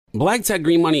Black Tech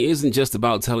Green Money isn't just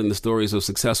about telling the stories of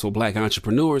successful Black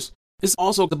entrepreneurs. It's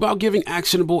also about giving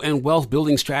actionable and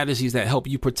wealth-building strategies that help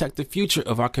you protect the future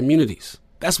of our communities.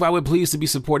 That's why we're pleased to be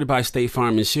supported by State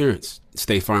Farm Insurance.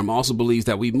 State Farm also believes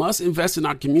that we must invest in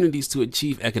our communities to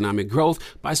achieve economic growth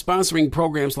by sponsoring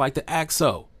programs like the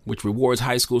ACT-SO, which rewards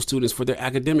high school students for their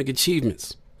academic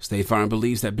achievements. State Farm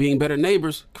believes that being better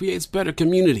neighbors creates better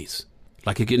communities.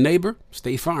 Like a good neighbor,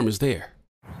 State Farm is there.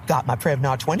 Got my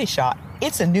Prevnar 20 shot.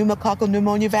 It's a pneumococcal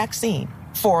pneumonia vaccine.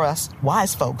 For us,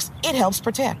 wise folks, it helps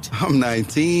protect. I'm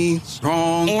 19,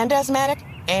 strong. And asthmatic,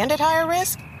 and at higher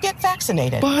risk. Get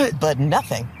vaccinated. But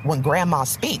nothing when grandma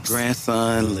speaks.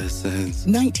 Grandson listens.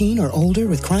 19 or older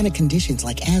with chronic conditions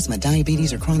like asthma,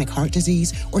 diabetes, or chronic heart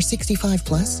disease, or 65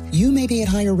 plus, you may be at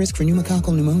higher risk for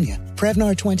pneumococcal pneumonia.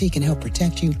 Prevnar 20 can help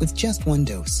protect you with just one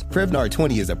dose. Prevnar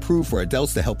 20 is approved for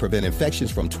adults to help prevent infections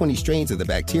from 20 strains of the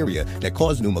bacteria that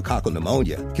cause pneumococcal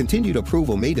pneumonia. Continued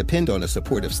approval may depend on a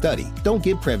supportive study. Don't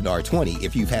get Prevnar 20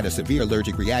 if you've had a severe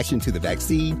allergic reaction to the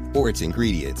vaccine or its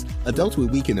ingredients. Adults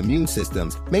with weakened immune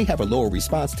systems may have a lower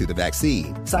response to the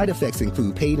vaccine. Side effects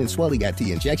include pain and swelling at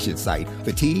the injection site,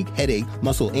 fatigue, headache,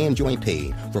 muscle, and joint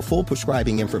pain. For full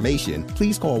prescribing information,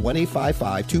 please call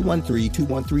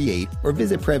 1-855-213-2138 or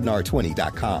visit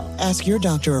Prevnar20.com. Ask your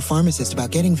doctor or pharmacist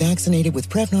about getting vaccinated with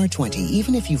Prevnar 20,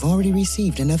 even if you've already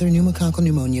received another pneumococcal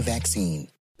pneumonia vaccine.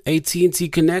 AT&T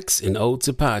connects an ode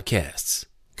to podcasts.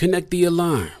 Connect the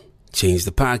alarm. Change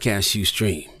the podcast you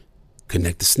stream.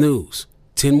 Connect the snooze.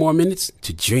 10 more minutes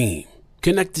to dream.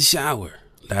 Connect the shower.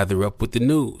 Lather up with the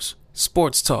news,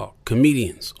 sports talk,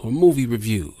 comedians, or movie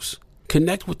reviews.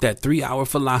 Connect with that 3-hour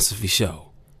philosophy show.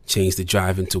 Change the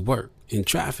drive into work in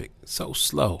traffic so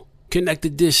slow. Connect the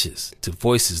dishes to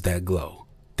voices that glow.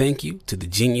 Thank you to the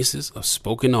geniuses of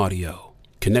spoken audio.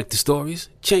 Connect the stories,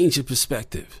 change your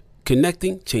perspective.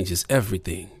 Connecting changes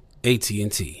everything.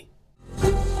 AT&T.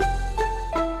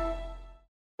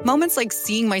 Moments like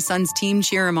seeing my son's team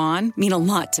cheer him on mean a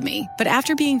lot to me. But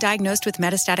after being diagnosed with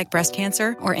metastatic breast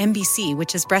cancer, or MBC,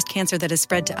 which is breast cancer that has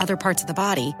spread to other parts of the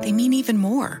body, they mean even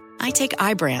more. I take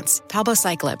Ibrance,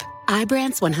 palbociclib.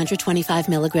 Ibrance 125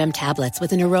 milligram tablets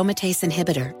with an aromatase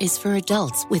inhibitor is for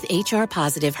adults with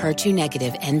HR-positive,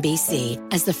 HER2-negative MBC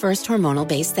as the first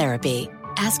hormonal-based therapy.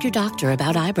 Ask your doctor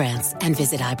about Ibrance and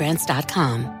visit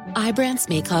Ibrance.com. Ibrance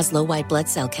may cause low white blood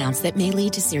cell counts that may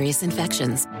lead to serious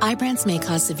infections. Ibrance may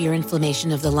cause severe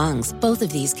inflammation of the lungs. Both of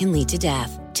these can lead to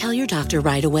death. Tell your doctor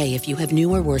right away if you have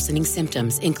new or worsening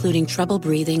symptoms, including trouble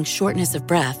breathing, shortness of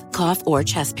breath, cough, or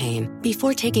chest pain.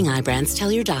 Before taking Ibrance,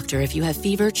 tell your doctor if you have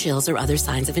fever, chills, or other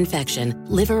signs of infection,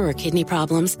 liver or kidney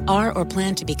problems, are or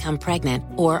plan to become pregnant,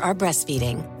 or are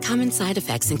breastfeeding. Common side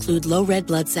effects include low red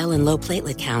blood cell and low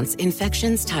platelet counts,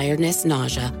 infections, tiredness,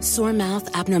 nausea, sore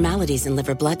mouth, abnormalities in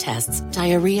liver blood tests,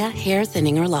 diarrhea, hair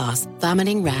thinning or loss,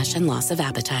 vomiting, rash, and loss of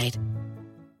appetite.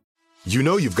 You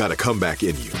know you've got a comeback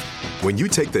in you. When you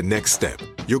take the next step,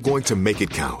 you're going to make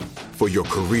it count. For your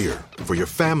career, for your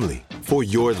family, for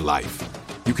your life.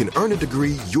 You can earn a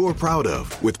degree you're proud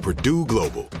of with Purdue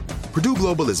Global. Purdue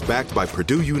Global is backed by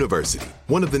Purdue University,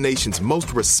 one of the nation's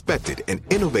most respected and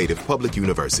innovative public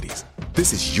universities.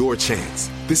 This is your chance.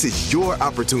 This is your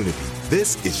opportunity.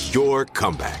 This is your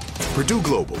comeback. Purdue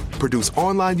Global, Purdue's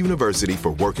online university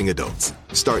for working adults.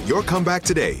 Start your comeback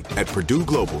today at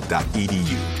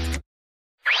purdueglobal.edu.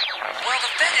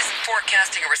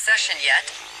 Forecasting a recession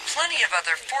yet. Plenty of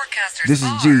other forecasters. This is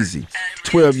Jeezy.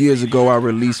 12 years ago, I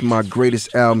released my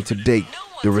greatest album to date,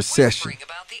 The Recession.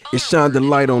 It shined a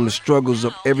light on the struggles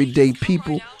of everyday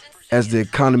people as the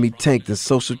economy tanked and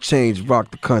social change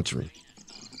rocked the country.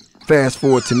 Fast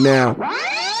forward to now,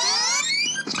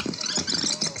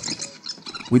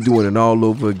 we're doing it all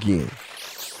over again.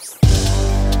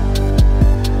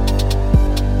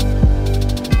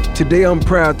 Today, I'm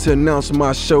proud to announce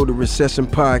my show, The Recession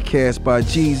Podcast by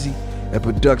Jeezy, a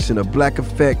production of Black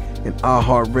Effect and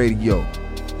iHeartRadio.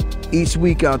 Each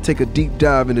week, I'll take a deep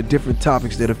dive into different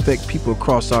topics that affect people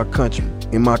across our country,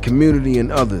 in my community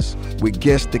and others, with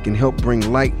guests that can help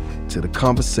bring light to the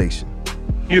conversation.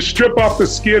 You strip off the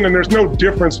skin and there's no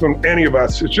difference from any of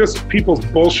us. It's just people's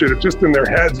bullshit. It's just in their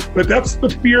heads. But that's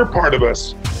the fear part of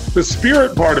us. The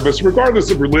spirit part of us, regardless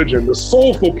of religion, the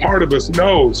soulful part of us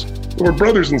knows we're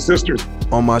brothers and sisters.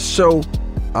 On my show,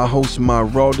 I host my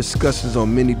raw discussions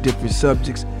on many different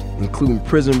subjects, including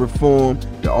prison reform,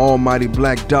 the almighty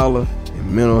black dollar,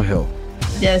 and mental health.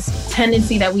 This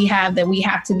tendency that we have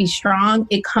to be strong,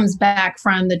 it comes back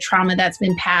from the trauma that's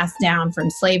been passed down from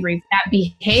slavery. That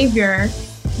behavior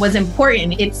was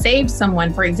important. It saved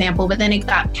someone, for example, but then it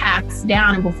got passed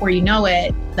down, and before you know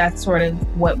it, that's sort of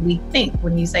what we think.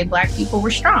 When you say Black people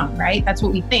were strong, right? That's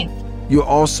what we think. You'll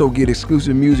also get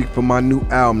exclusive music from my new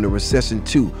album, The Recession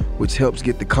 2, which helps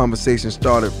get the conversation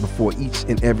started before each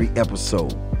and every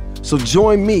episode. So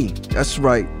join me, that's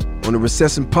right, on The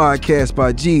Recession Podcast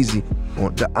by Jeezy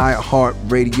on the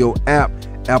iHeartRadio app,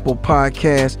 Apple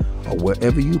Podcasts, or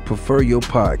wherever you prefer your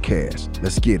podcast.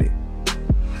 Let's get it.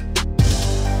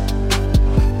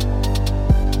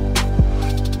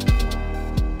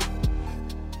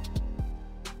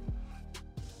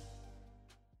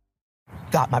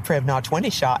 Got my Prevnar 20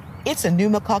 shot. It's a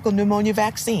pneumococcal pneumonia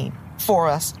vaccine. For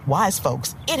us, wise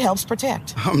folks, it helps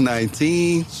protect. I'm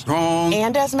 19, strong.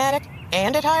 And asthmatic,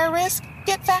 and at higher risk.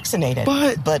 Get vaccinated.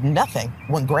 But nothing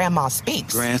when grandma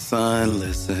speaks. Grandson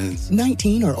listens.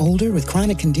 19 or older with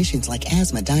chronic conditions like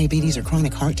asthma, diabetes, or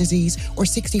chronic heart disease, or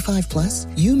 65 plus,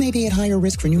 you may be at higher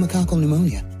risk for pneumococcal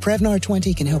pneumonia. Prevnar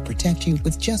 20 can help protect you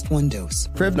with just one dose.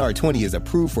 Prevnar 20 is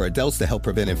approved for adults to help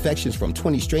prevent infections from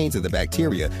 20 strains of the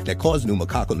bacteria that cause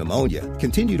pneumococcal pneumonia.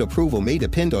 Continued approval may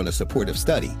depend on a supportive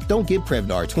study. Don't give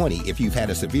Prevnar 20 if you've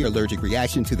had a severe allergic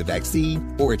reaction to the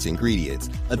vaccine or its ingredients.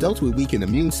 Adults with weakened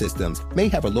immune systems may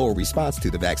have a lower response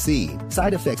to the vaccine.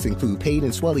 Side effects include pain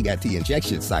and swelling at the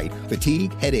injection site,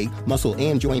 fatigue, headache, muscle,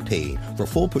 and joint pain. For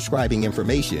full prescribing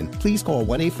information, please call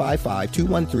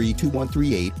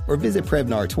 1-855-213-2138 or visit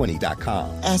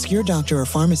Prevnar20.com. Ask your doctor or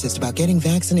pharmacist about getting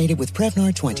vaccinated with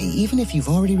Prevnar 20, even if you've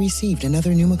already received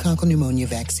another pneumococcal pneumonia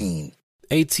vaccine.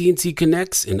 AT&T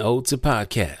connects an ode to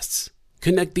podcasts.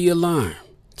 Connect the alarm.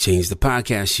 Change the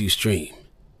podcast you stream.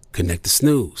 Connect the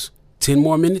snooze. 10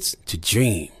 more minutes to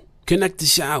dream. Connect the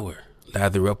shower.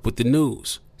 Lather up with the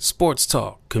news, sports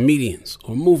talk, comedians,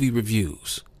 or movie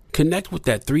reviews. Connect with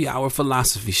that 3-hour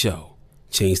philosophy show.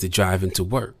 Change the drive into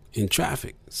work in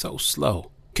traffic so slow.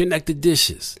 Connect the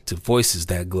dishes to voices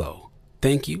that glow.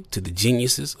 Thank you to the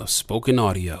geniuses of spoken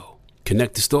audio.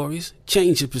 Connect the stories,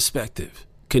 change your perspective.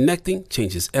 Connecting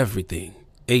changes everything.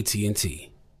 AT&T.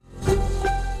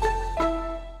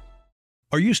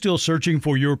 Are you still searching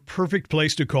for your perfect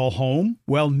place to call home?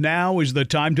 Well, now is the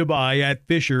time to buy at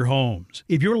Fisher Homes.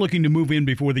 If you're looking to move in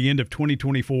before the end of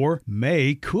 2024,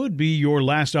 May could be your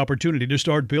last opportunity to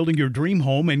start building your dream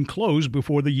home and close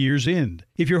before the year's end.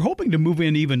 If you're hoping to move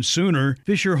in even sooner,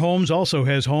 Fisher Homes also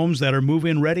has homes that are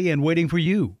move-in ready and waiting for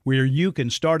you, where you can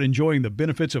start enjoying the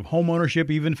benefits of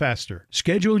homeownership even faster.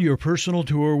 Schedule your personal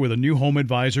tour with a new home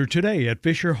advisor today at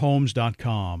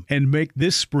FisherHomes.com and make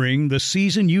this spring the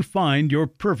season you find your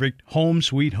perfect home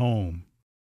sweet home.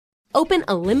 Open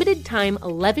a limited-time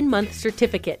 11-month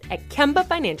certificate at Kemba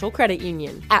Financial Credit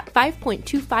Union. At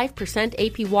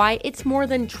 5.25% APY, it's more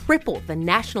than triple the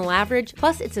national average,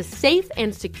 plus it's a safe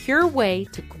and secure way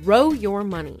to grow your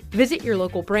money. Visit your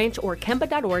local branch or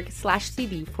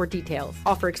kemba.org/CD for details.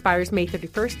 Offer expires May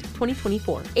 31st,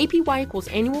 2024. APY equals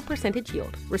annual percentage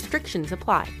yield. Restrictions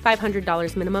apply.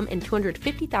 $500 minimum and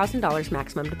 $250,000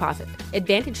 maximum deposit.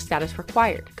 Advantage status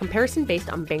required. Comparison based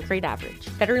on bank rate average.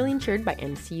 Federally insured by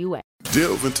NCUA.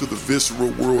 Delve into the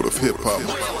visceral world of hip-hop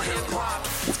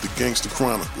with the Gangsta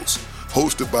Chronicles,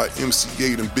 hosted by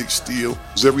MC8 and Big Steel.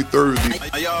 Every Thursday, a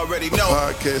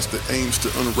podcast that aims to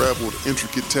unravel the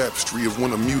intricate tapestry of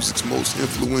one of music's most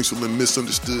influential and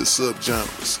misunderstood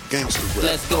subgenres, gangsta rap.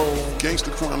 Let's go.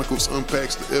 Gangsta Chronicles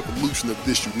unpacks the evolution of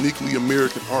this uniquely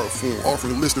American art form,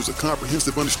 offering listeners a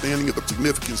comprehensive understanding of the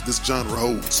significance this genre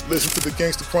holds. Listen to the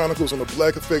Gangsta Chronicles on the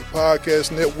Black Effect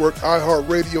Podcast Network,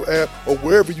 iHeartRadio app, or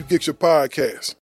wherever you get your podcasts.